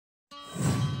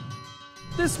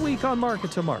This week on Market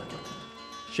to Market,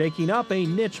 shaking up a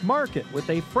niche market with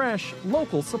a fresh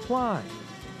local supply.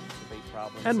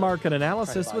 And market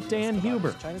analysis with Dan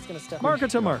Huber.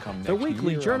 Market to Market, the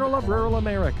weekly journal of rural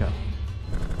America.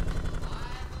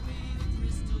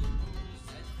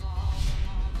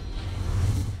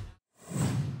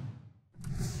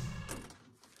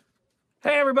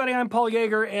 Hey everybody, I'm Paul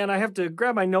Yeager, and I have to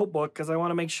grab my notebook because I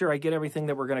want to make sure I get everything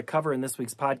that we're going to cover in this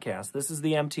week's podcast. This is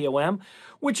the MTOM,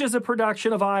 which is a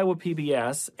production of Iowa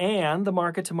PBS and the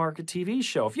Market to Market TV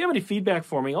show. If you have any feedback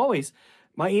for me, always,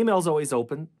 my email's always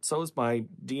open. So is my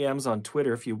DMs on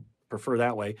Twitter if you prefer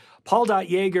that way.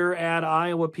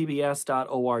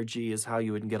 paul.yeager@iowapbs.org is how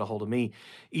you would get a hold of me.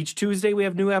 Each Tuesday we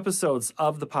have new episodes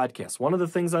of the podcast. One of the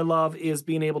things I love is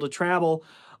being able to travel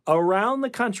around the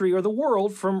country or the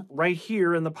world from right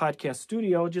here in the podcast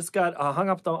studio. Just got hung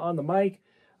up on the mic,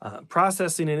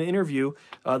 processing an interview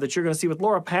that you're going to see with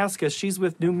Laura Paskus. She's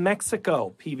with New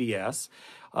Mexico PBS.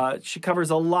 She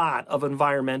covers a lot of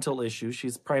environmental issues.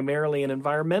 She's primarily an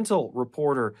environmental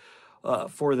reporter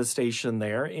for the station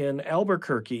there in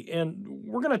Albuquerque. And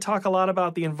we're going to talk a lot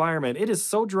about the environment. It is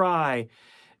so dry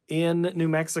in New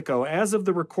Mexico. As of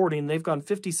the recording, they've gone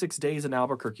 56 days in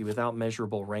Albuquerque without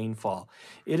measurable rainfall.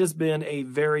 It has been a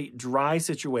very dry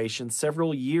situation,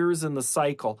 several years in the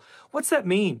cycle. What's that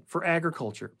mean for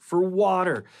agriculture, for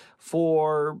water,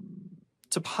 for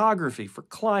topography, for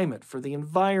climate, for the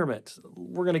environment?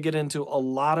 We're going to get into a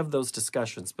lot of those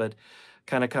discussions, but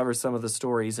kind of cover some of the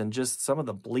stories and just some of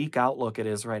the bleak outlook it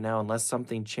is right now unless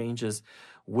something changes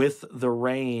with the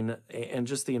rain and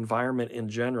just the environment in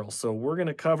general. So we're going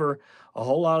to cover a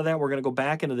whole lot of that. We're going to go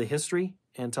back into the history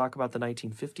and talk about the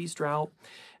 1950s drought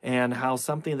and how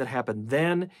something that happened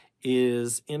then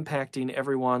is impacting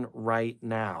everyone right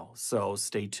now. So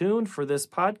stay tuned for this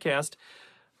podcast,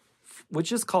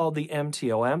 which is called the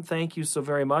MTOM. Thank you so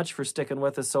very much for sticking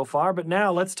with us so far. But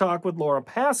now let's talk with Laura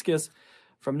Paskus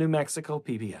from New Mexico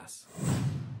PBS.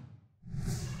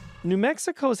 New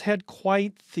Mexico's had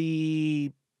quite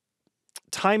the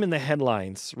time in the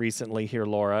headlines recently here,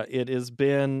 Laura. It has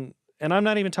been, and I'm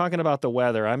not even talking about the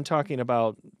weather, I'm talking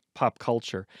about pop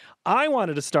culture. I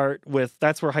wanted to start with,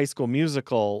 that's where High School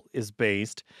Musical is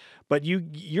based, but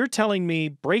you're telling me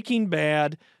Breaking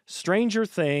Bad, Stranger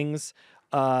Things,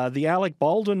 the Alec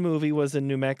Baldwin movie was in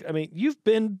New Mexico. I mean, you've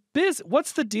been busy.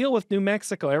 What's the deal with New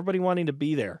Mexico? Everybody wanting to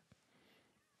be there.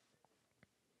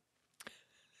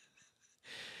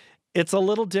 It's a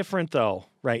little different, though,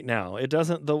 right now.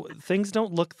 Things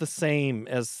don't look the same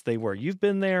as they were. You've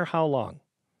been there how long?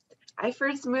 I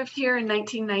first moved here in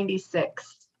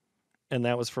 1996. And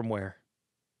that was from where?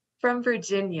 From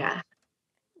Virginia.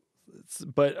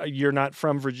 But you're not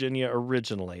from Virginia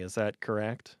originally, is that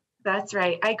correct? That's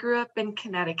right. I grew up in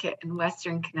Connecticut, in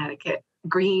Western Connecticut.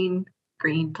 Green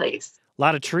place. A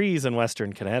lot of trees in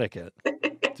Western Connecticut.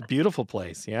 It's a beautiful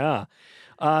place, yeah.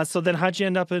 So then how'd you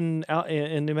end up in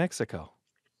New Mexico?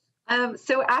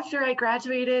 So after I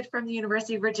graduated from the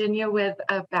University of Virginia with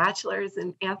a bachelor's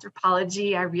in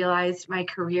anthropology, I realized my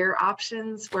career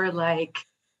options were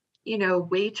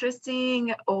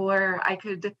waitressing, or I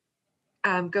could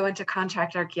go into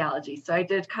contract archaeology. So I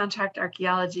did contract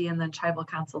archaeology and then tribal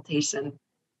consultation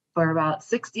for about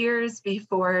 6 years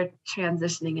before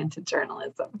transitioning into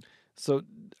journalism. So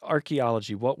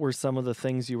archaeology, what were some of the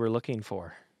things you were looking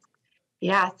for?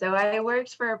 Yeah, so I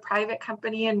worked for a private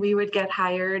company, and we would get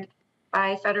hired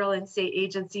by federal and state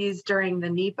agencies during the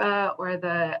NEPA or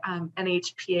the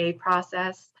NHPA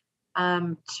process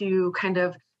to kind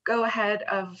of go ahead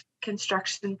of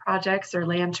construction projects or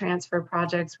land transfer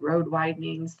projects, road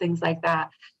widenings, things like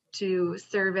that, to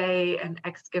survey and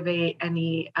excavate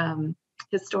any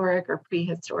historic or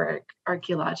prehistoric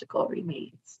archaeological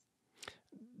remains.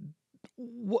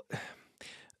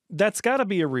 That's got to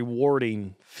be a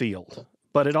rewarding field,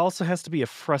 but it also has to be a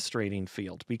frustrating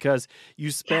field because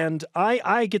you spend,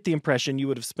 I get the impression you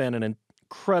would have spent an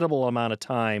incredible amount of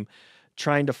time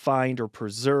trying to find or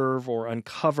preserve or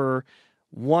uncover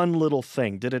one little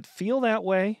thing. Did it feel that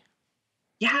way?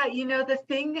 Yeah, the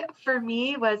thing for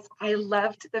me was I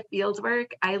loved the field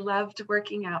work. I loved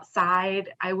working outside.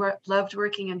 I loved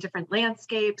working in different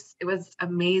landscapes. It was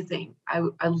amazing. I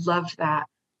loved that.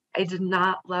 I did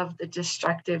not love the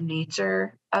destructive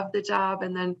nature of the job.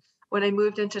 And then when I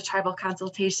moved into tribal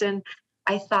consultation,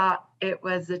 I thought it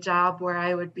was a job where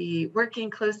I would be working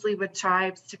closely with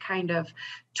tribes to kind of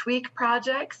tweak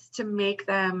projects to make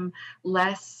them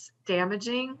less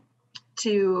damaging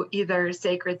to either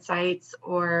sacred sites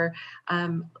or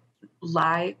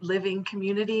living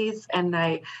communities. And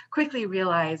I quickly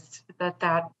realized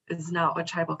that is not what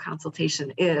tribal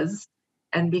consultation is.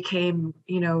 and became,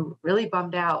 really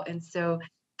bummed out. And so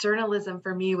journalism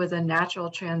for me was a natural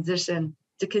transition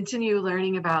to continue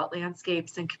learning about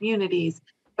landscapes and communities,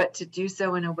 but to do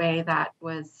so in a way that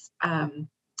was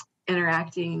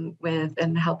interacting with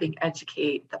and helping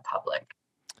educate the public.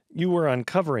 You were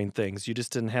uncovering things. You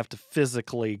just didn't have to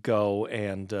physically go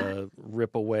and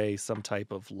rip away some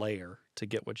type of layer to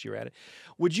get what you're at.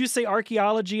 Would you say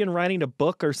archaeology and writing a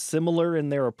book are similar in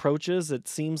their approaches? It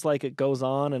seems like it goes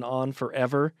on and on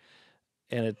forever,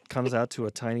 and it comes out to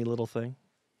a tiny little thing.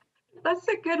 That's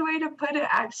a good way to put it,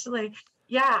 actually.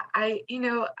 Yeah,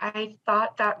 I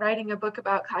thought that writing a book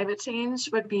about climate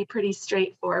change would be pretty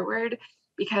straightforward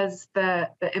because the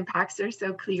impacts are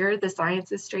so clear, the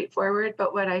science is straightforward.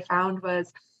 But what I found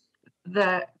was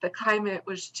the climate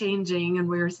was changing, and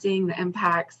we were seeing the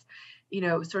impacts,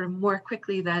 sort of more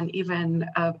quickly than even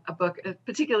a book,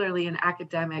 particularly an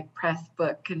academic press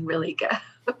book, can really get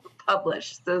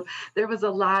published. So there was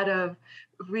a lot of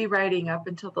rewriting up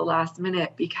until the last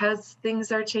minute because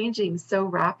things are changing so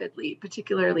rapidly,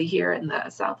 particularly here in the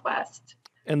Southwest.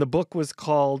 And the book was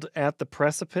called At the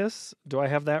Precipice. Do I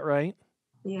have that right?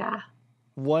 Yeah.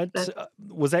 What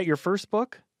was that your first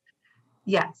book?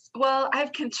 Yes. Well,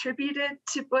 I've contributed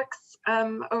to books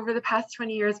over the past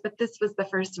 20 years, but this was the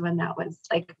first one that was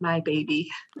like my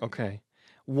baby. Okay.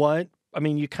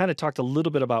 You kind of talked a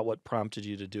little bit about what prompted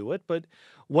you to do it, but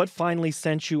what finally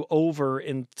sent you over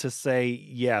to say,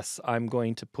 yes, I'm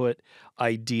going to put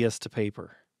ideas to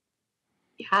paper?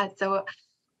 Yeah. So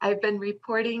I've been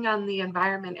reporting on the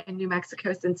environment in New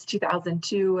Mexico since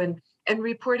 2002 and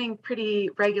reporting pretty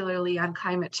regularly on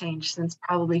climate change since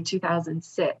probably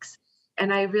 2006.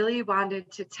 And I really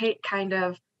wanted to take kind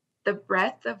of the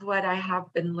breadth of what I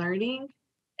have been learning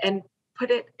and put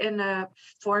it in a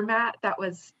format that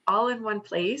was all in one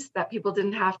place, that people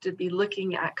didn't have to be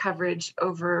looking at coverage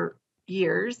over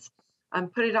years,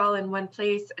 put it all in one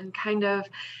place and kind of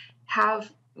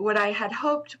have what I had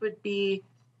hoped would be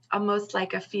almost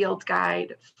like a field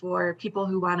guide for people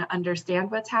who want to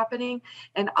understand what's happening,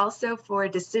 and also for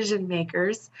decision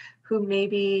makers who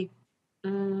maybe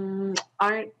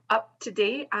aren't up to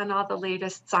date on all the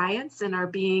latest science and are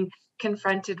being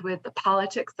confronted with the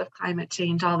politics of climate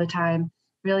change all the time.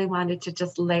 Really wanted to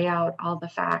just lay out all the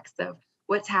facts of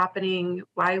what's happening,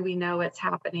 why we know it's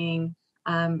happening,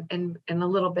 and a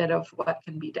little bit of what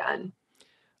can be done.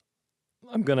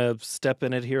 I'm going to step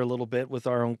in it here a little bit with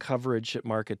our own coverage at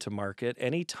Market to Market.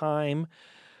 Anytime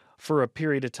for a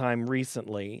period of time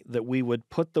recently that we would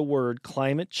put the word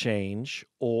climate change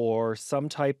or some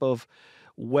type of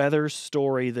weather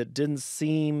story that didn't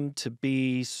seem to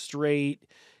be straight,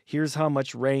 here's how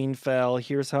much rain fell,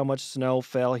 here's how much snow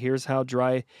fell, here's how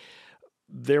dry,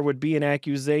 there would be an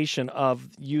accusation of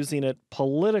using it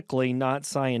politically, not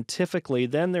scientifically.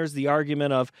 Then there's the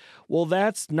argument of, well,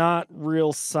 that's not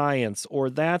real science, or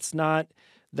that's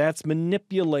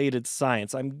manipulated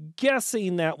science. I'm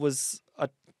guessing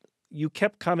you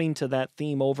kept coming to that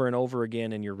theme over and over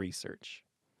again in your research.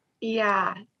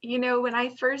 Yeah. When I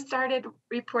first started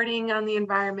reporting on the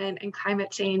environment and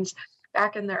climate change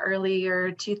back in the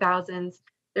earlier 2000s,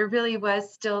 there really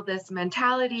was still this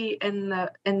mentality in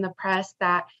the press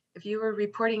that if you were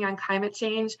reporting on climate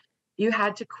change, you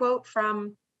had to quote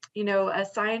from, a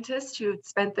scientist who had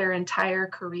spent their entire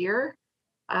career,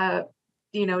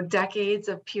 decades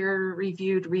of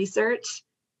peer-reviewed research.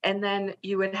 And then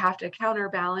you would have to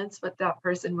counterbalance what that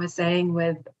person was saying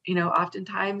with,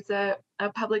 oftentimes a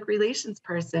public relations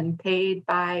person paid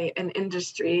by an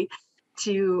industry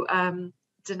to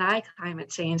deny climate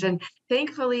change. And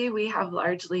thankfully, we have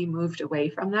largely moved away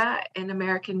from that in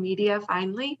American media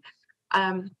finally.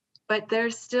 But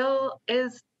there still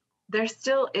is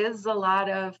a lot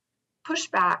of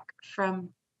pushback from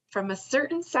a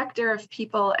certain sector of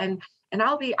people. And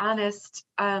I'll be honest,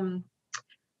 I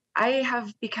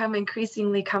have become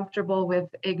increasingly comfortable with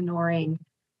ignoring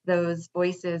those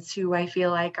voices who I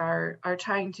feel like are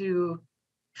trying to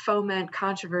foment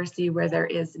controversy where there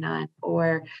is none,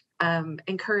 or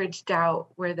encourage doubt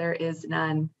where there is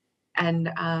none.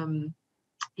 And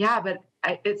but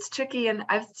it's tricky. And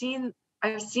I've seen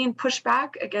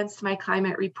pushback against my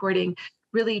climate reporting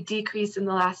really decrease in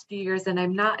the last few years, and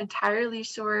I'm not entirely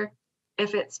sure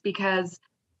if it's because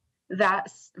that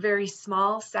very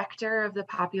small sector of the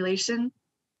population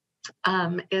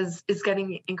is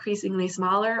getting increasingly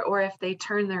smaller, or if they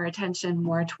turn their attention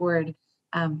more toward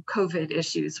COVID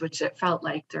issues, which it felt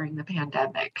like during the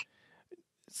pandemic.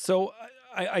 So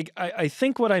I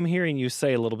think what I'm hearing you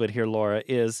say a little bit here, Laura,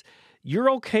 is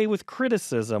you're okay with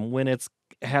criticism when it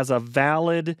has a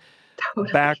valid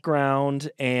Totally.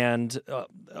 background and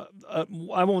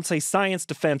I won't say science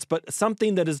defense, but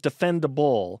something that is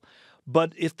defendable.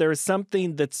 But if there's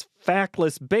something that's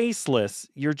factless, baseless,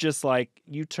 you're just like,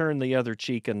 you turn the other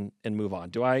cheek and move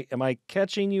on. Am I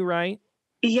catching you right?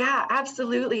 Yeah,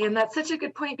 absolutely. And that's such a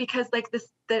good point because like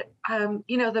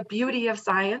the beauty of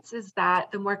science is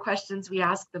that the more questions we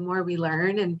ask, the more we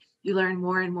learn, and you learn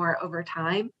more and more over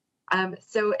time.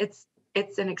 So it's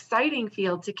an exciting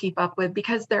field to keep up with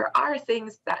because there are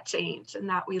things that change and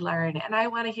that we learn. And I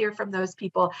want to hear from those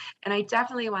people. And I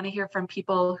definitely want to hear from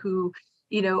people who,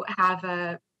 have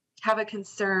a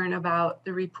concern about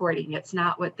the reporting. It's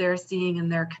not what they're seeing in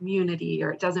their community,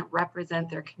 or it doesn't represent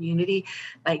their community.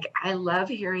 Like, I love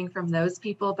hearing from those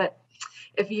people. But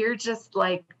if you're just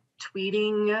like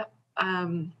tweeting,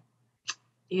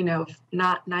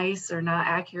 not nice or not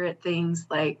accurate things,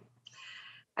 like,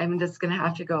 I'm just going to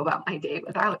have to go about my day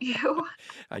without you.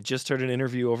 I just heard an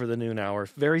interview over the noon hour,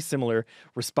 very similar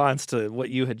response to what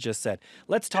you had just said.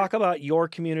 Let's talk about your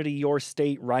community, your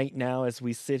state right now as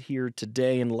we sit here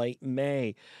today in late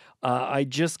May. I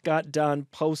just got done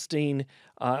posting.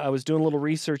 I was doing a little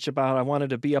research I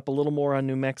wanted to be up a little more on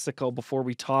New Mexico before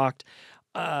we talked.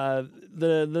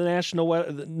 The national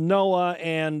NOAA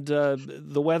and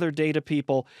the weather data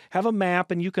people have a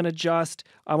map, and you can adjust.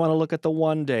 I want to look at the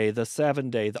 1 day, the 7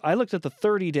 day. I looked at the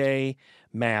 30-day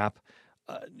map.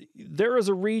 There is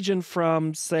a region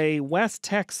from, say, West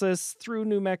Texas through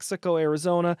New Mexico,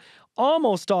 Arizona,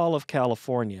 almost all of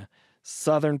California,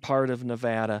 southern part of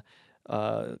Nevada,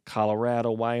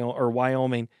 Colorado,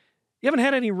 Wyoming. You haven't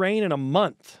had any rain in a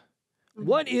month.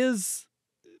 What is...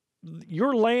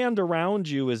 Your land around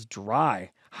you is dry.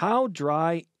 How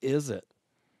dry is it?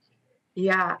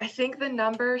 Yeah, I think the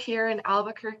number here in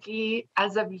Albuquerque,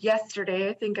 as of yesterday,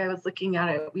 I think I was looking at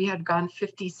it, we had gone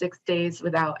 56 days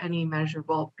without any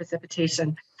measurable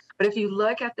precipitation. But if you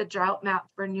look at the drought map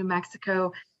for New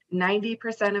Mexico,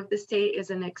 90% of the state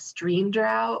is in extreme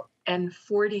drought and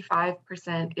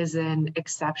 45% is in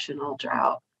exceptional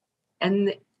drought.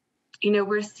 And,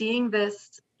 we're seeing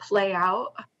this play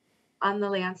out on the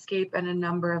landscape in a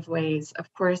number of ways.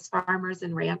 Of course, farmers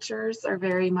and ranchers are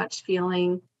very much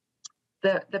feeling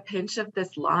the pinch of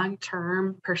this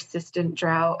long-term persistent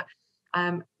drought.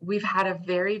 We've had a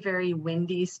very, very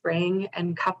windy spring,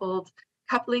 and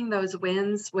coupling those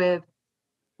winds with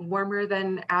warmer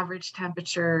than average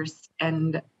temperatures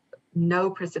and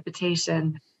no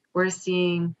precipitation, we're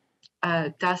seeing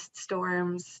dust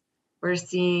storms. We're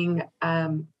seeing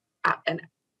an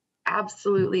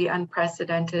absolutely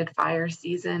unprecedented fire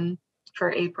season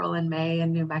for April and May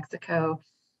in New Mexico.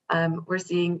 We're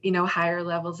seeing, higher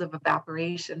levels of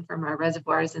evaporation from our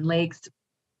reservoirs and lakes.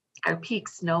 Our peak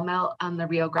snowmelt on the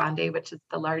Rio Grande, which is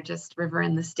the largest river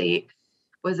in the state,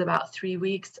 was about 3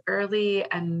 weeks early.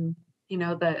 And,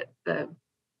 the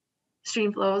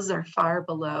stream flows are far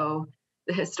below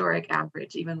the historic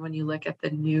average, even when you look at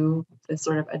the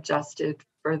sort of adjusted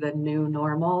for the new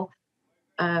normal.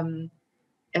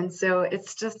 And so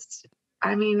it's just,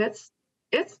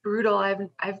 it's brutal. I've,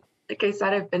 like I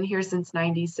said, I've been here since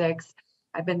 '96.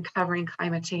 I've been covering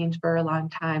climate change for a long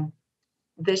time.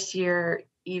 This year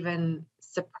even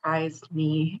surprised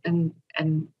me, and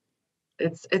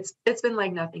it's been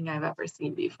like nothing I've ever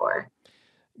seen before.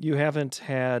 You haven't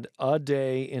had a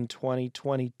day in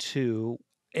 2022,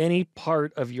 any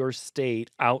part of your state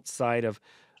outside of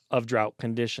drought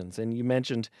conditions. And you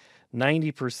mentioned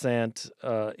 90%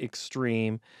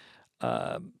 extreme.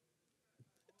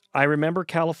 I remember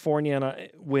California,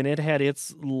 when it had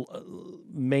its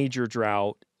major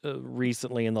drought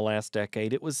recently in the last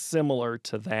decade, it was similar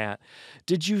to that.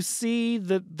 Did you see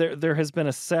that there has been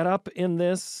a setup in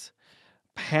this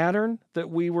pattern that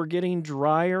we were getting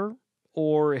drier,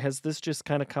 or has this just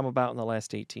kind of come about in the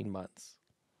last 18 months?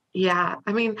 Yeah,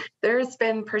 there's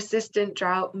been persistent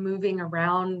drought moving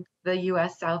around the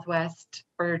U.S. Southwest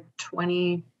for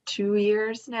 22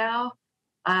 years now.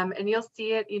 And you'll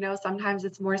see it, sometimes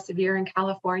it's more severe in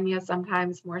California,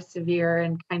 sometimes more severe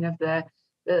in kind of the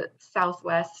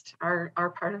Southwest, our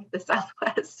part of the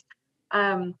Southwest.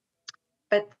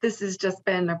 But this has just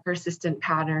been a persistent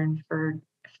pattern for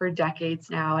decades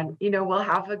now. And, we'll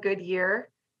have a good year.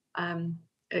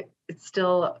 It's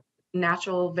still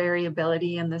natural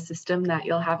variability in the system that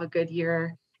you'll have a good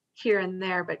year here and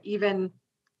there. But even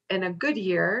in a good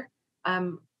year,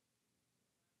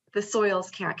 the soils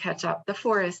can't catch up, the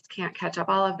forests can't catch up,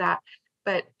 all of that.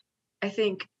 But I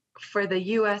think for the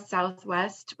U.S.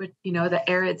 Southwest, the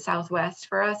arid Southwest,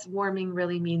 for us, warming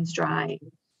really means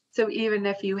drying. So even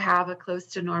if you have a close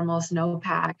to normal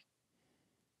snowpack,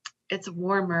 it's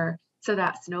warmer, so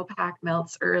that snowpack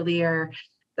melts earlier.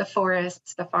 the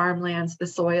forests, the farmlands, the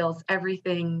soils,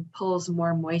 everything pulls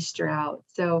more moisture out.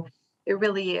 So it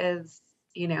really is,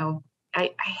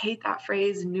 I hate that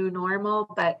phrase new normal,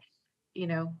 but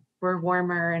we're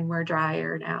warmer and we're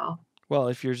drier now. Well,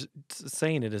 if you're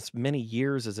saying it as many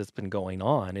years as it's been going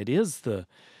on,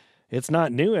 it's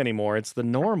not new anymore. It's the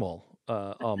normal,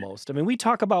 almost. I mean, we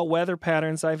talk about weather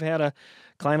patterns. I've had a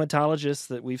climatologist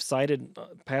that we've cited,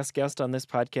 past guest on this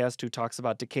podcast, who talks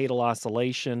about decadal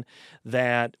oscillation,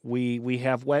 that we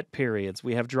have wet periods,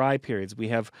 we have dry periods, we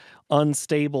have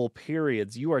unstable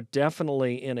periods. You are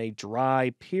definitely in a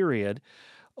dry period.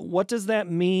 What does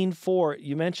that mean for,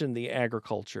 you mentioned the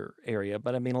agriculture area,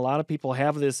 but I mean, a lot of people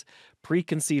have this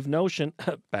preconceived notion,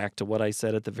 back to what I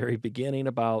said at the very beginning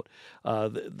about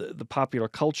the popular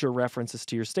culture references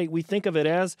to your state. We think of it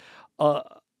as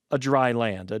a dry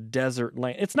land, a desert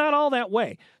land. It's not all that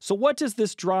way. So what does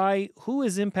this who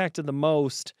is impacted the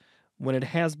most when it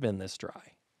has been this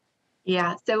dry?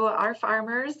 Yeah, so our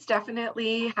farmers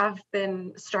definitely have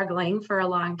been struggling for a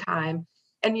long time.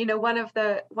 And one of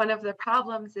the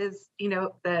problems is,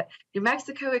 the New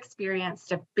Mexico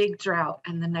experienced a big drought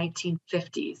in the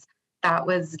 1950s that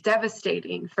was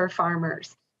devastating for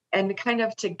farmers. And kind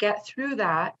of to get through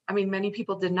that, I mean, many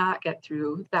people did not get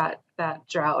through that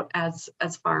drought as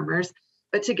farmers,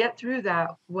 but to get through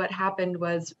that, what happened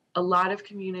was a lot of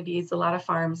communities, a lot of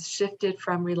farms shifted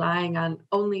from relying on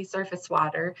only surface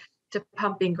water to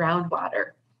pumping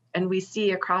groundwater. And we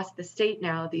see across the state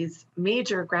now these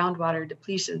major groundwater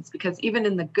depletions, because even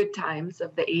in the good times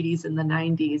of the 80s and the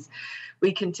 90s,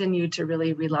 we continued to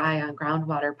really rely on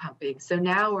groundwater pumping. So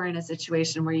now we're in a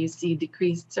situation where you see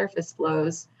decreased surface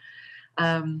flows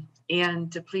and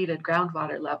depleted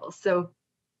groundwater levels. So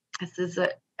this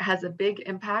has a big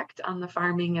impact on the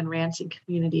farming and ranching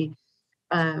community,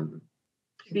 to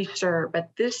be sure.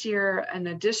 But this year, an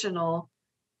additional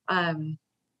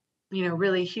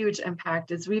really huge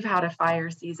impact is we've had a fire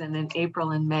season in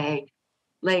April and May.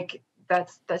 Like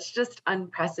that's just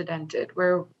unprecedented,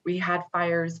 where we had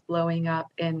fires blowing up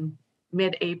in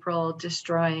mid-April,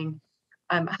 destroying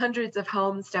hundreds of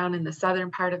homes down in the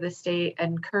southern part of the state.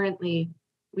 And currently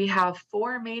we have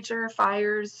 4 major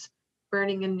fires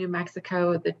burning in New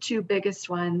Mexico. The 2 biggest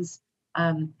ones,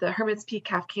 the Hermit's Peak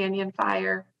Calf Canyon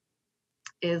fire,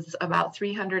 is about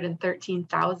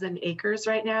 313,000 acres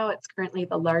right now. It's currently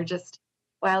the largest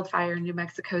wildfire in New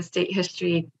Mexico state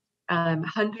history.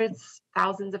 Hundreds,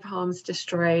 thousands of homes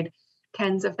destroyed,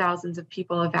 tens of thousands of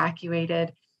people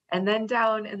evacuated. And then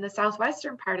down in the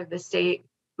southwestern part of the state,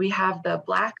 we have the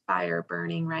Black Fire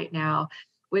burning right now,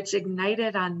 which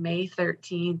ignited on May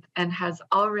 13th and has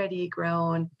already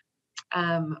grown.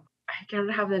 I don't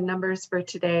have the numbers for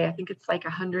today. I think it's like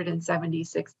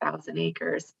 176,000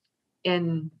 acres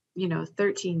in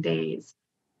 13 days.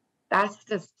 That's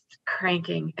just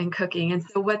cranking and cooking. And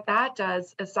so what that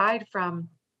does, aside from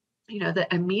the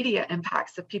immediate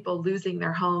impacts of people losing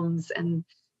their homes and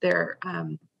their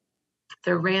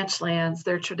ranch lands,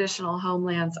 their traditional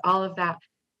homelands, all of that,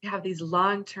 you have these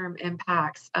long-term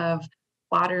impacts of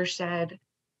watershed,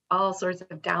 all sorts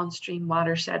of downstream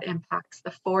watershed impacts.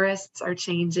 The forests are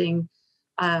changing.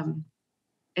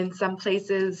 In some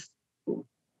places,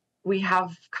 we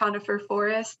have conifer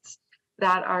forests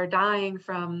that are dying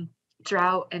from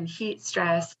drought and heat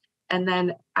stress. And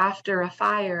then after a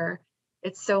fire,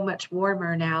 it's so much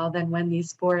warmer now than when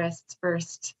these forests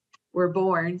first were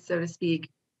born, so to speak.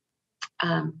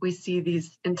 We see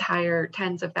these entire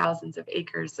tens of thousands of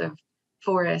acres of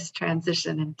forest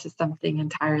transition into something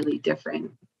entirely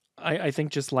different. I think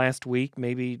just last week,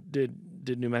 maybe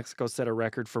did New Mexico set a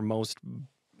record for most,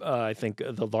 I think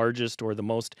the largest or the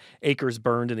most acres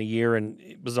burned in a year, and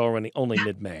it was only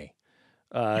mid-May.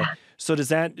 So does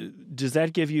that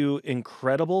give you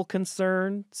incredible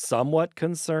concern, somewhat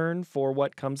concern for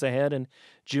what comes ahead in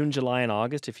June, July, and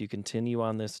August if you continue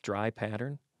on this dry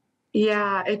pattern?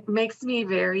 Yeah, it makes me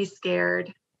very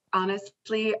scared.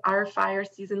 Honestly, our fire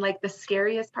season, like the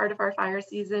scariest part of our fire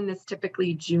season is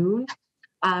typically June,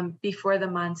 before the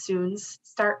monsoons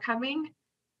start coming.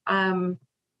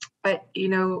 But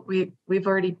we've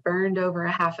already burned over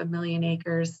 500,000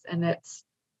 acres, and it's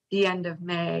the end of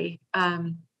May.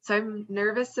 So I'm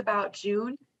nervous about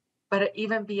June, but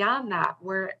even beyond that,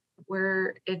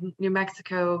 we're in New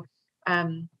Mexico,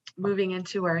 moving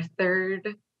into our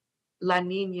 3rd La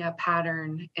Nina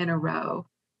pattern in a row.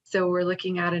 So we're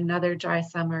looking at another dry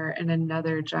summer and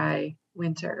another dry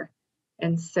winter.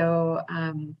 And so,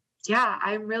 yeah,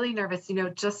 I'm really nervous.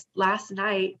 Just last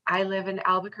night, I live in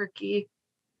Albuquerque,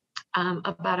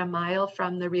 about a mile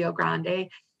from the Rio Grande.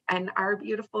 And our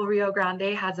beautiful Rio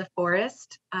Grande has a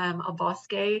forest, a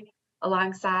bosque,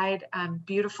 alongside,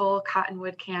 beautiful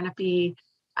cottonwood canopy,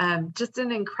 just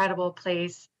an incredible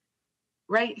place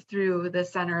right through the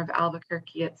center of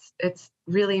Albuquerque. It's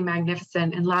really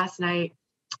magnificent. And last night,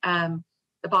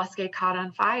 the Bosque caught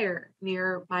on fire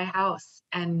near my house,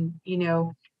 and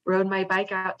rode my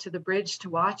bike out to the bridge to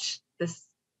watch this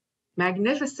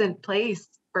magnificent place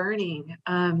burning.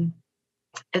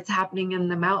 It's happening in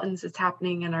the mountains. It's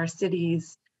happening in our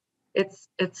cities. It's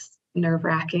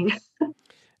nerve-wracking.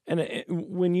 And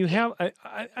when you have,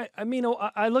 I mean,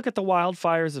 I look at the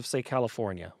wildfires of, say,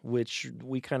 California, which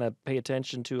we kind of pay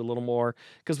attention to a little more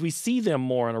because we see them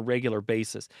more on a regular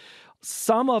basis.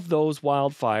 Some of those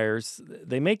wildfires,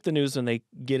 they make the news when they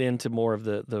get into more of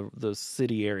the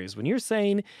city areas. When you're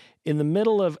saying in the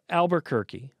middle of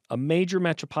Albuquerque, a major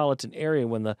metropolitan area,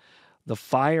 when the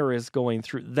fire is going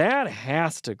through, that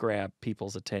has to grab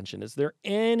people's attention. Is there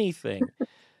anything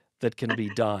that can be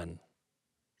done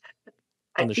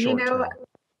in the short term?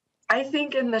 I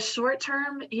think in the short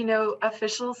term,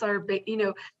 officials are,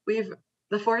 the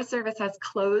Forest Service has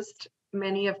closed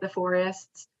many of the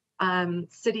forests,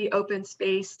 city open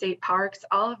space, state parks,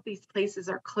 all of these places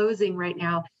are closing right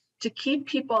now to keep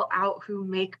people out who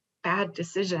make bad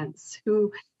decisions,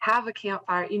 who have a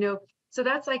campfire, so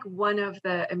that's like one of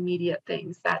the immediate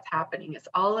things that's happening is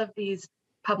all of these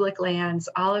public lands,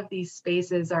 all of these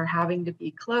spaces are having to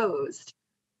be closed.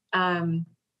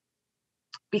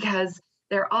 Because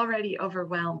they're already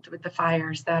overwhelmed with the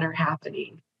fires that are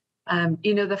happening.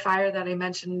 The fire that I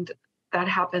mentioned that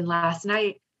happened last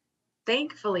night,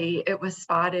 thankfully, it was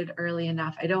spotted early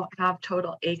enough. I don't have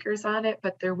total acres on it,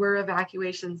 but there were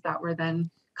evacuations that were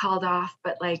then called off.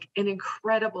 But like an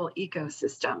incredible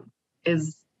ecosystem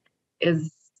is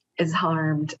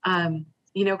harmed.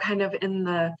 Kind of in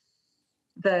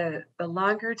the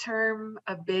longer term,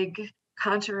 a big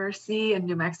controversy in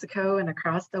New Mexico and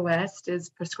across the West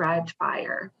is prescribed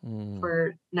fire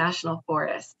for national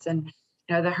forests. And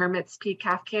the Hermit's Peak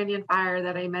Calf Canyon fire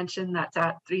that I mentioned, that's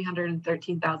at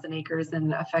 313,000 acres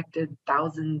and affected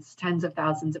thousands, tens of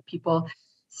thousands of people,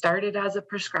 started as a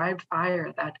prescribed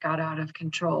fire that got out of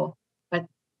control.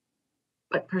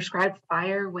 But prescribed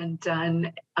fire, when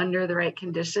done under the right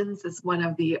conditions, is one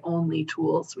of the only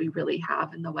tools we really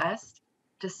have in the West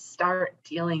to start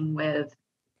dealing with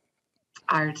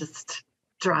our just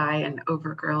dry and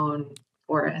overgrown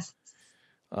forests.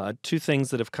 Two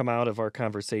things that have come out of our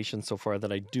conversation so far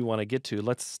that I do want to get to.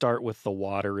 Let's start with the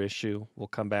water issue. We'll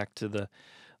come back to the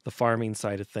farming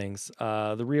side of things.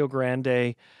 The Rio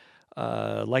Grande,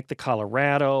 like the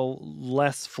Colorado,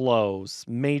 less flows,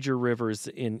 major rivers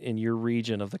in your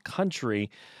region of the country.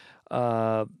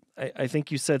 I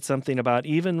think you said something about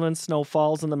even when snow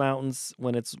falls in the mountains,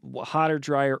 when it's hotter,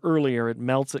 drier earlier, it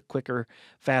melts it quicker,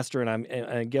 faster. And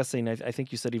I'm guessing, I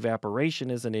think you said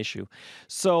evaporation is an issue.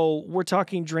 So we're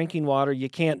talking drinking water. You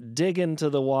can't dig into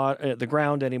the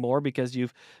ground anymore because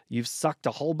you've sucked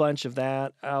a whole bunch of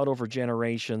that out over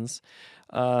generations.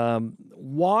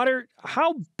 Water,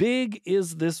 how big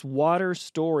is this water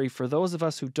story for those of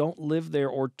us who don't live there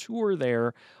or tour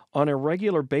there on a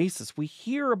regular basis? We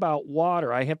hear about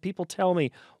water. I have people tell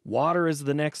me water is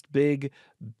the next big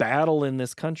battle in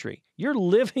this country. You're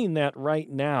living that right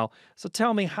now. So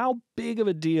tell me, how big of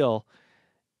a deal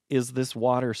is this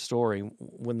water story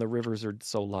when the rivers are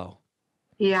so low?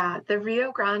 Yeah, the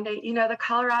Rio Grande, the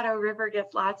Colorado River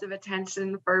gets lots of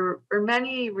attention for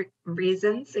many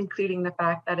reasons, including the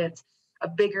fact that it's a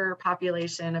bigger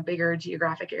population, a bigger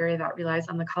geographic area that relies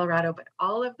on the Colorado. But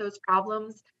all of those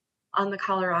problems on the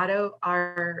Colorado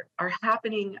are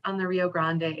happening on the Rio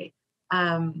Grande.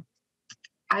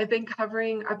 I've been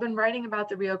writing about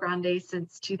the Rio Grande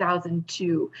since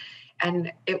 2002,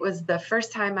 and it was the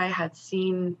first time I had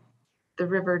seen the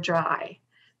river dry.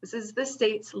 This is the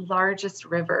state's largest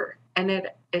river, and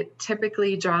it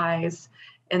typically dries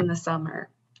in the summer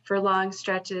for long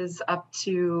stretches up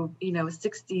to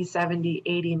 60, 70,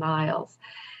 80 miles.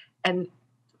 And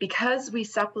because we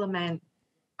supplement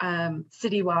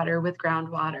city water with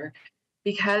groundwater,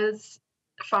 because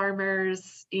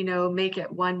farmers make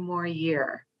it one more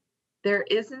year, there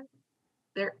isn't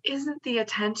the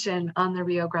attention on the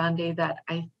Rio Grande that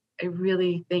I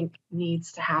really think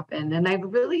needs to happen. And I've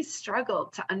really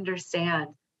struggled to understand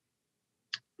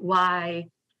why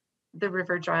the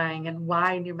river drying and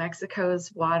why New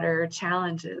Mexico's water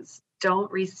challenges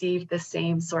don't receive the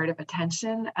same sort of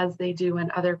attention as they do in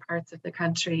other parts of the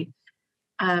country.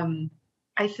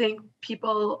 I think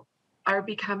people are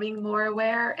becoming more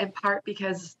aware, in part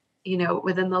because,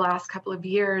 within the last couple of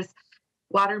years,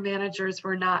 water managers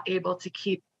were not able to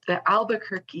keep the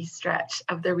Albuquerque stretch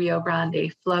of the Rio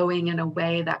Grande flowing in a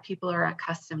way that people are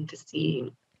accustomed to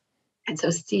seeing. And so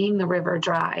seeing the river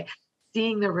dry,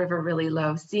 seeing the river really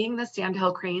low, seeing the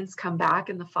sandhill cranes come back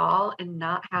in the fall and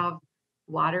not have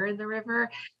water in the river,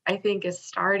 I think is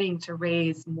starting to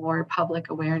raise more public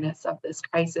awareness of this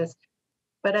crisis.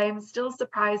 But I'm still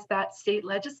surprised that state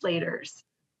legislators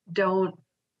don't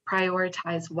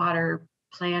prioritize water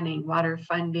planning, water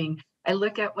funding. I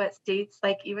look at what states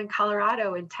like even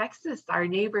Colorado and Texas, our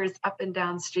neighbors up and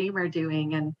downstream, are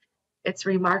doing. And it's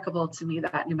remarkable to me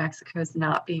that New Mexico is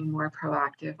not being more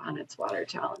proactive on its water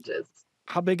challenges.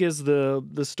 How big is the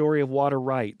story of water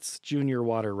rights, junior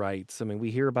water rights? I mean, we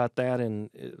hear about that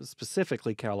in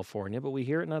specifically California, but we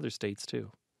hear it in other states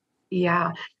too.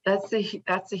 Yeah, that's a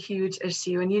huge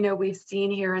issue. And we've seen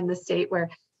here in the state where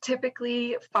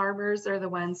typically farmers are the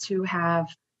ones who have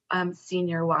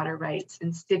senior water rights,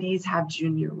 and cities have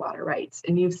junior water rights.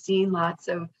 And you've seen lots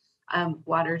of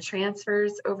water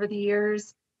transfers over the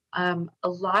years. A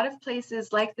lot of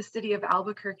places like the city of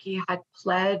Albuquerque had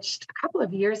pledged a couple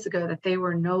of years ago that they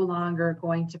were no longer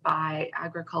going to buy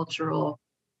agricultural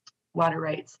water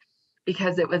rights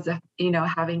because it was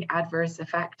having adverse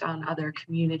effect on other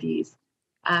communities.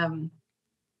 Um,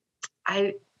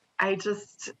 I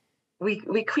just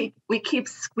we keep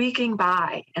squeaking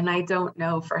by, and I don't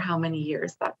know for how many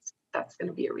years that's going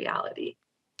to be a reality.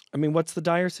 I mean, what's the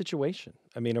dire situation?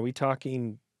 I mean, are we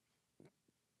talking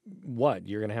what?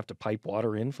 You're going to have to pipe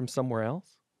water in from somewhere else?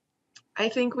 I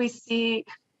think we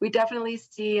definitely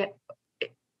see,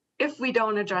 if we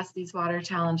don't address these water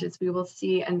challenges, we will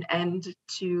see an end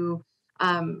to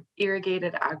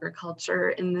irrigated agriculture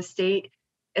in the state.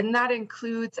 And that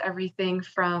includes everything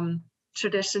from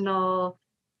traditional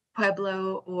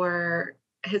Pueblo or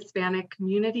Hispanic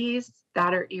communities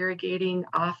that are irrigating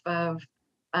off of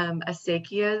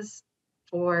acequias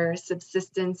for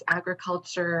subsistence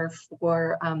agriculture,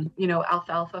 for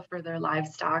alfalfa for their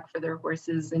livestock, for their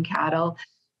horses and cattle,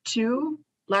 to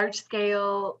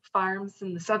large-scale farms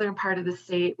in the southern part of the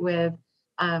state with,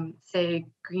 say,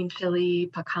 green chili,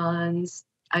 pecans,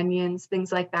 onions,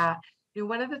 things like that.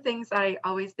 One of the things that I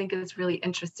always think is really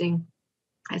interesting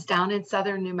is down in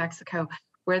southern New Mexico,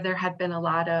 where there had been a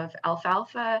lot of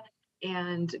alfalfa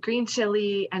and green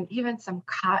chili and even some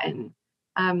cotton.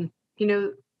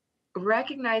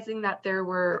 Recognizing that there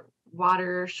were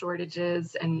water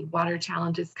shortages and water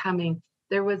challenges coming,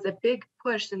 there was a big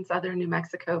push in southern New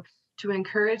Mexico to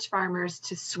encourage farmers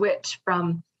to switch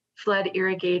from flood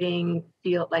irrigating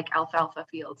like alfalfa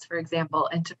fields, for example,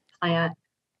 and to plant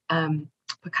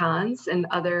pecans and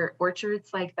other orchards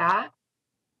like that.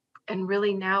 And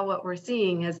really now what we're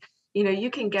seeing is,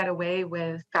 you can get away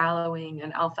with fallowing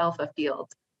an alfalfa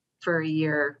field for a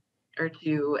year or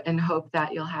two and hope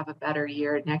that you'll have a better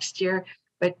year next year,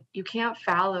 but you can't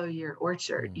fallow your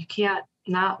orchard. You can't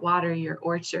not water your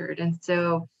orchard. And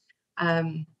so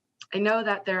I know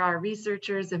that there are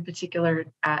researchers in particular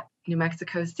at New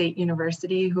Mexico State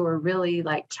University who are really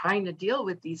like trying to deal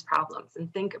with these problems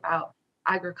and think about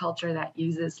agriculture that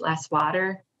uses less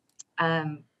water.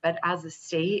 But as a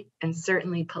state, and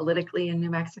certainly politically in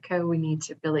New Mexico, we need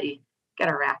to really get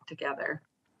our act together.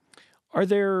 Are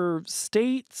there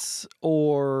states,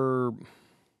 or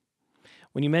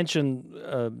when you mention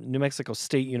New Mexico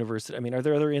State University, I mean, are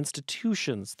there other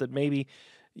institutions that maybe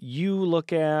you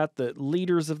look at, that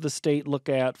leaders of the state look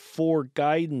at for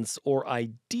guidance or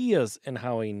ideas in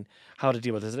how to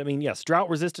deal with this? I mean, yes,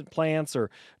 drought-resistant plants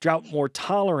or drought-more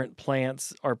tolerant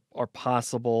plants are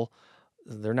possible.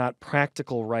 They're not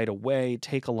practical right away,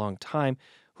 take a long time.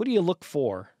 Who do you look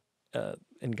for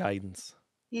in guidance?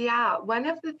 Yeah, one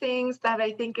of the things that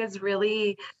I think is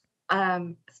really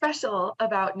special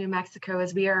about New Mexico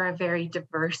is we are a very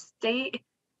diverse state.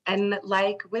 And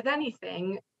like with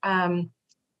anything,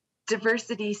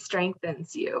 diversity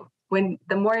strengthens you. When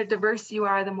the more diverse you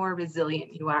are, the more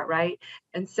resilient you are, right?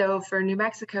 And so for New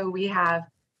Mexico, we have,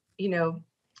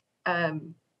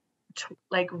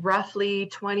 like roughly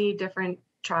 20 different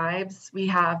tribes. We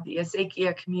have the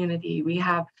acequia community. We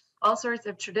have all sorts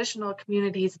of traditional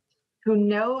communities who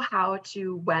know how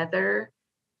to weather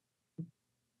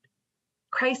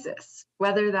crisis,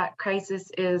 whether that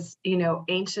crisis is,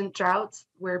 ancient droughts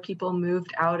where people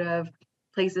moved out of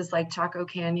places like Chaco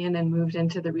Canyon and moved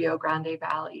into the Rio Grande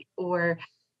Valley, or,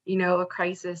 a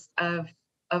crisis of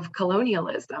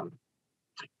colonialism,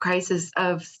 crisis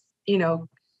of,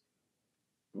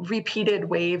 repeated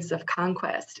waves of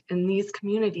conquest. And these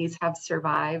communities have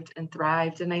survived and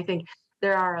thrived. And I think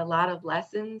there are a lot of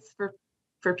lessons for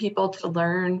people to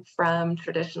learn from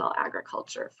traditional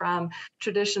agriculture, from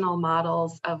traditional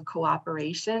models of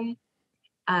cooperation.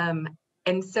 And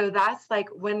so that's like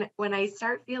when I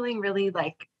start feeling really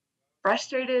like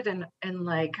frustrated and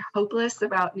like hopeless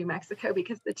about New Mexico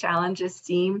because the challenges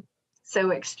seem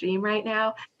so extreme right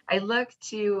now, I look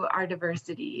to our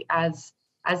diversity as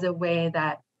a way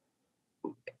that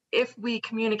if we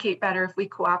communicate better, if we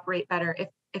cooperate better,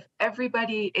 if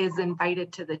everybody is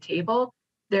invited to the table,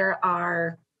 there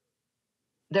are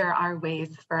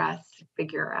ways for us to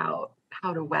figure out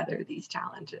how to weather these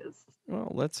challenges.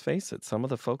 Well, let's face it, some of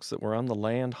the folks that were on the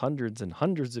land hundreds and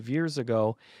hundreds of years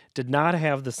ago did not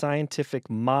have the scientific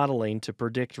modeling to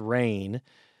predict rain,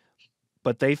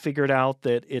 but they figured out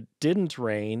that it didn't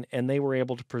rain and they were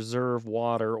able to preserve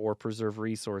water or preserve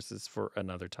resources for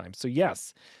another time. So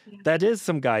yes, Yeah. that is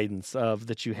some guidance of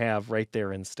that you have right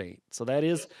there in state. So that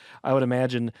is, I would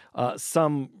imagine,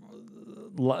 some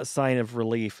sign of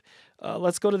relief.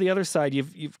 Let's go to the other side.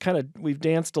 We've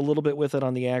danced a little bit with it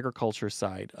on the agriculture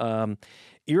side.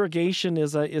 Irrigation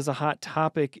is a hot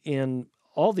topic in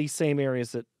all these same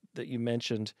areas that you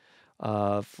mentioned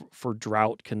for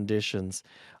drought conditions.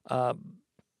 I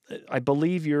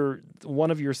believe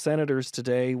one of your senators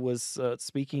today was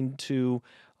speaking to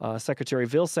Secretary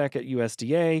Vilsack at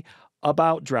USDA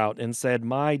about drought and said,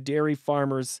 my dairy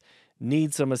farmers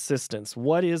need some assistance.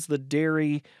 What is the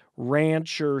dairy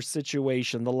rancher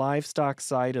situation, the livestock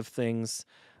side of things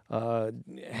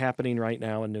happening right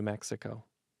now in New Mexico?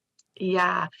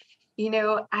 Yeah.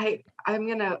 I'm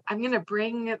gonna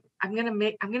bring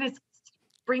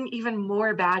even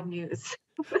more bad news.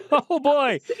 Oh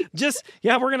boy.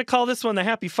 We're going to call this one the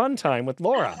Happy Fun Time with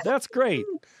Laura. That's great.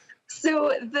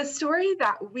 So the story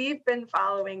that we've been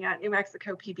following at New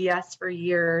Mexico PBS for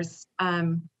years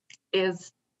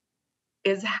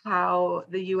is how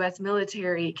the U.S.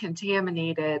 military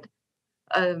contaminated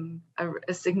a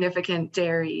significant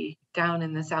dairy down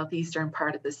in the southeastern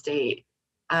part of the state.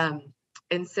 And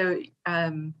so,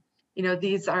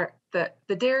 these are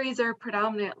the dairies are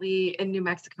predominantly in New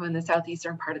Mexico in the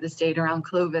southeastern part of the state around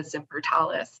Clovis and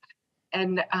Portales.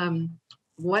 And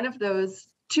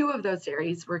two of those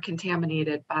dairies were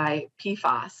contaminated by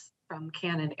PFAS from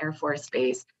Cannon Air Force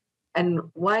Base. And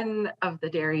one of the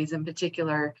dairies in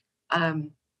particular,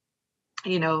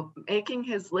 making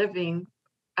his living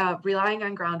relying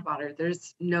on groundwater.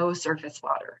 There's no surface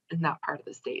water in that part of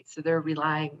the state. So they're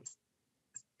relying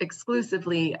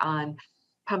exclusively on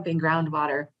pumping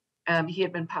groundwater. He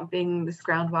had been pumping this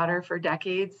groundwater for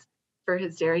decades for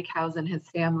his dairy cows and his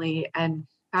family, and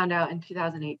found out in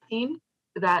 2018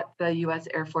 that the U.S.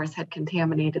 Air Force had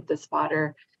contaminated this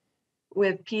water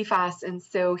with PFAS. And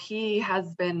so he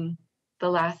has been the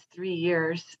last 3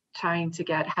 years trying to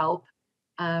get help,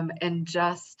 and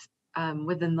just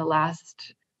within the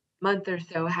last month or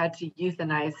so had to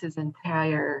euthanize his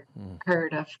entire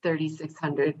herd of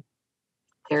 3,600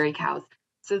 dairy cows.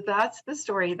 So that's the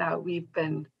story that we've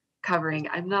been covering.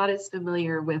 I'm not as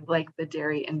familiar with like the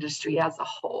dairy industry as a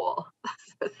whole.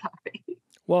 So sorry.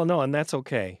 Well, no, and that's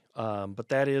okay. But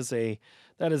that is a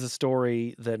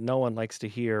story that no one likes to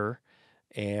hear.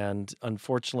 And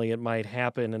unfortunately, it might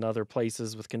happen in other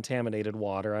places with contaminated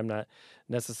water. I'm not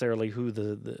necessarily who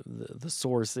the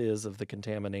source is of the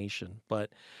contamination, but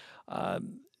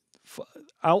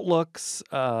outlooks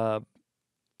are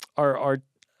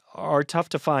tough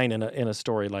to find in a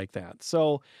story like that.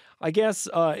 So, I guess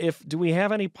do we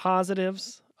have any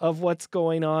positives of what's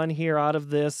going on here out of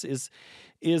this?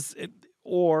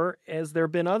 Or has there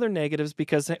been other negatives,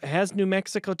 because has New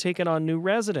Mexico taken on new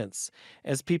residents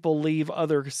as people leave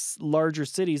other larger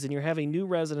cities, and you're having new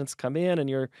residents come in,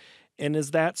 and is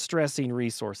that stressing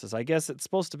resources? I guess it's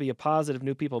supposed to be a positive,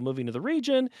 new people moving to the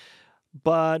region,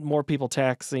 but more people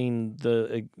taxing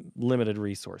the limited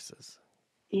resources.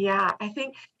 Yeah, I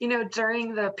think,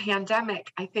 during the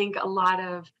pandemic, I think a lot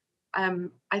of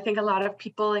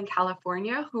people in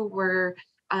California who were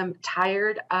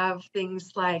tired of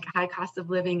things like high cost of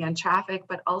living and traffic,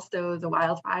 but also the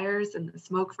wildfires and the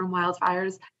smoke from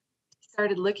wildfires,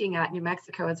 started looking at New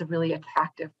Mexico as a really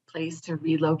attractive place to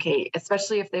relocate,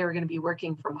 especially if they were going to be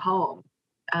working from home,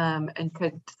 and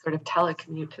could sort of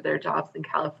telecommute to their jobs in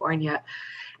California.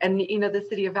 And, the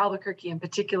city of Albuquerque in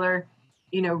particular,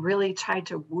 really tried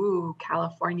to woo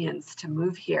Californians to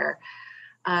move here.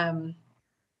 And,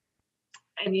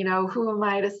 who am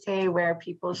I to say where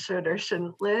people should or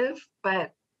shouldn't live?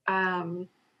 But,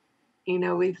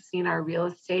 we've seen our real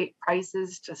estate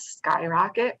prices just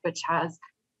skyrocket, which has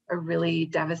a really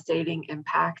devastating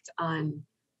impact on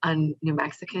New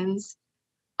Mexicans.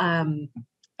 And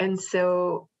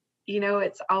so,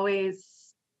 it's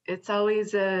always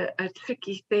a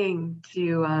tricky thing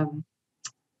to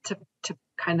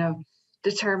kind of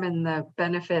determine the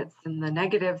benefits and the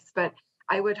negatives. But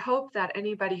I would hope that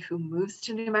anybody who moves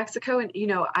to New Mexico, and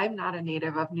I'm not a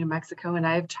native of New Mexico, and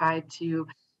I've tried to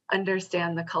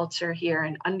understand the culture here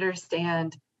and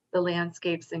understand the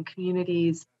landscapes and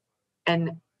communities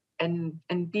and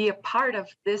be a part of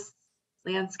this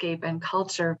landscape and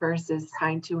culture versus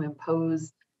trying to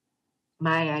impose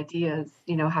my ideas,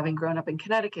 having grown up in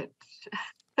Connecticut.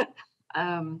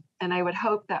 And I would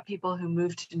hope that people who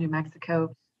moved to New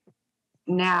Mexico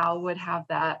now would have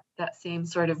that same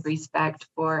sort of respect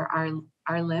for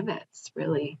our limits,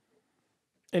 really.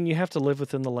 And you have to live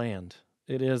within the land.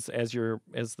 It is, as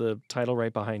the title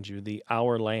right behind you, the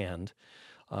Our Land.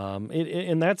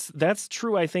 And that's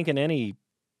true, I think, in any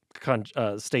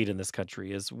state in this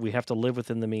country, is we have to live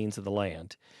within the means of the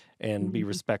land and be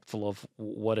respectful of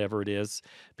whatever it is,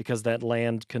 because that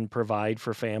land can provide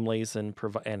for families and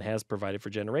has provided for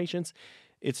generations.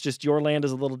 It's just your land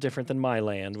is a little different than my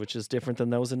land, which is different than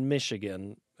those in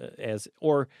Michigan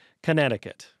or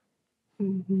Connecticut.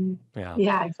 Mm-hmm. Yeah.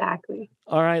 Yeah, exactly.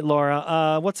 All right,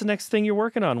 Laura, what's the next thing you're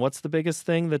working on? What's the biggest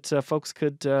thing that folks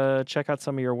could check out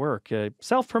some of your work?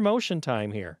 Self-promotion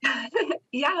time here.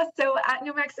 Yeah, so at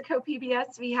New Mexico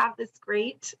PBS, we have this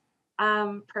great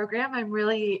program. I'm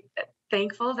really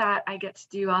thankful that I get to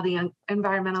do all the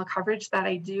environmental coverage that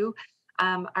I do.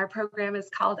 Our program is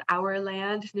called Our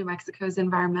Land, New Mexico's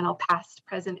Environmental Past,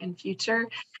 Present, and Future.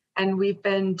 And we've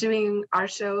been doing our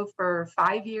show for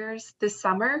 5 years this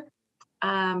summer.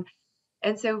 And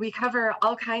so we cover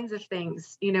all kinds of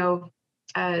things,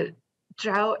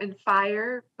 drought and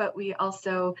fire, but we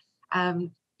also,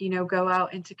 go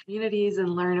out into communities and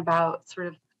learn about sort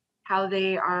of how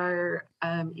they are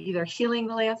either healing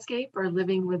the landscape or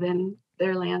living within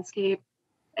their landscape.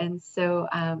 And so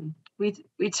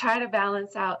we try to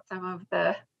balance out some of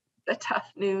the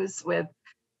tough news with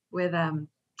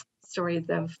stories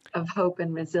of hope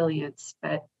and resilience.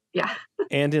 But yeah.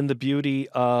 And in the beauty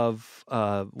of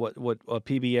what a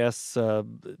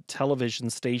PBS television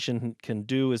station can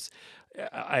do is,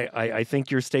 I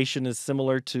think your station is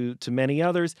similar to many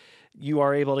others. You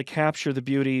are able to capture the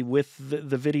beauty with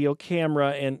the video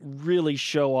camera and really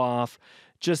show off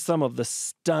just some of the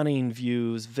stunning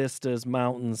views, vistas,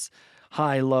 mountains,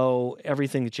 high, low,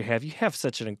 everything that you have. You have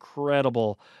such an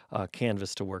incredible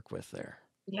canvas to work with there.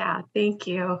 Yeah, thank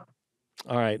you.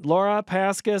 All right. Laura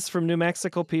Paskus from New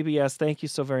Mexico PBS, thank you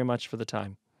so very much for the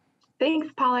time. Thanks,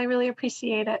 Paul. I really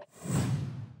appreciate it.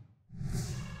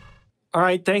 All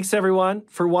right. Thanks, everyone,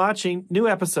 for watching. New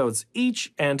episodes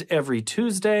each and every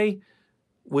Tuesday.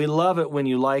 We love it when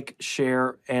you like,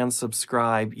 share, and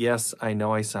subscribe. Yes, I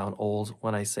know I sound old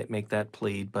when I make that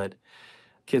plea, but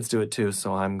kids do it too,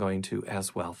 so I'm going to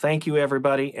as well. Thank you,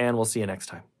 everybody, and we'll see you next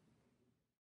time.